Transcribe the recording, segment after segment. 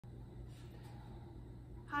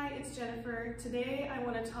Hi, it's Jennifer. Today I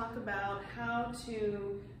want to talk about how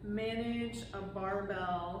to manage a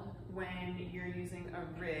barbell when you're using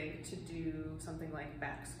a rig to do something like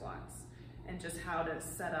back squats, and just how to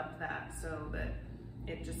set up that so that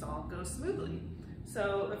it just all goes smoothly.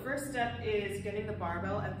 So the first step is getting the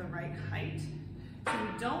barbell at the right height. So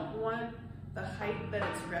you don't want the height that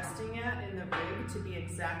it's resting at in the rig to be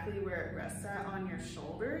exactly where it rests at on your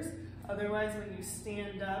shoulders. Otherwise, when you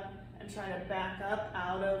stand up and try to back up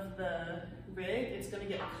out of the rig, it's going to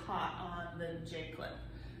get caught on the J-clip.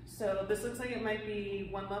 So this looks like it might be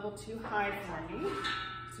one level too high for me.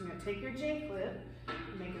 So I'm going to take your J-clip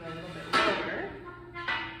and make it a little bit lower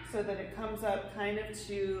so that it comes up kind of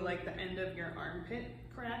to like the end of your armpit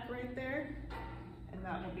crack right there. And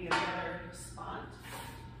that will be a better spot.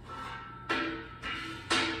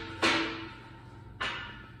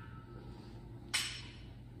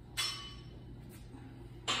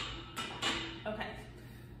 Okay,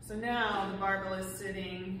 so now the barbell is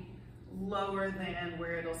sitting lower than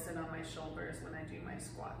where it'll sit on my shoulders when I do my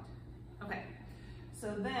squat. Okay,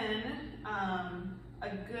 so then a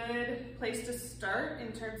good place to start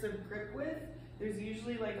in terms of grip width, there's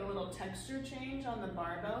usually like a little texture change on the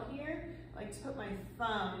barbell here. I like to put my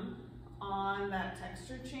thumb on that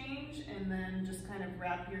texture change and then just kind of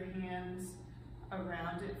wrap your hands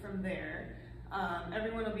around it from there.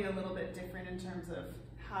 Everyone will be a little bit different in terms of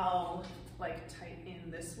how like tight in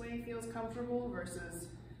this way feels comfortable versus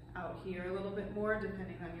out here a little bit more,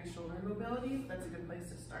 depending on your shoulder mobility. That's a good place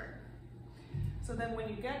to start. So then when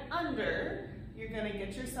you get under, you're gonna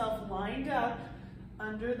get yourself lined up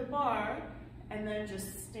under the bar and then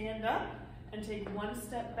just stand up and take one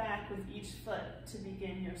step back with each foot to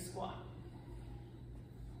begin your squat.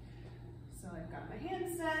 So I've got my hand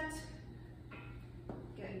set,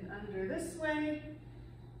 getting under this way,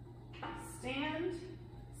 stand,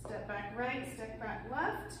 step back right, step back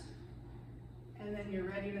left, and then you're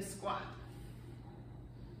ready to squat.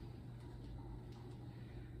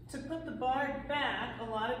 To put the bar back, a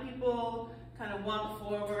lot of people kind of walk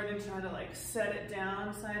forward and try to like set it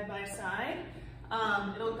down side by side.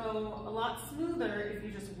 It'll go a lot smoother if you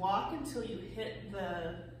just walk until you hit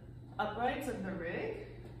the uprights of the rig,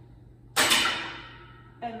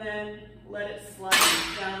 and then let it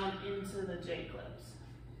slide down into the J-clips.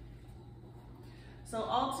 So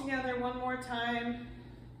all together, one more time.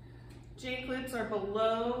 J-clips are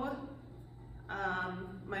below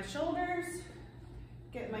my shoulders.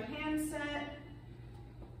 Get my hand set,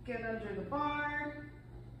 get under the bar,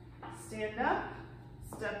 stand up,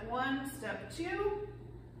 step one, step two,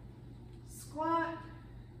 squat,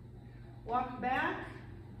 walk back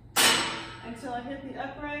until I hit the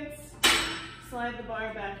uprights, slide the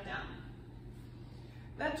bar back down.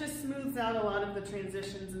 That just smooths out a lot of the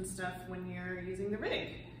transitions and stuff when you're using the rig.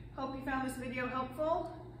 Hope you found this video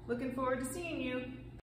helpful. Looking forward to seeing you.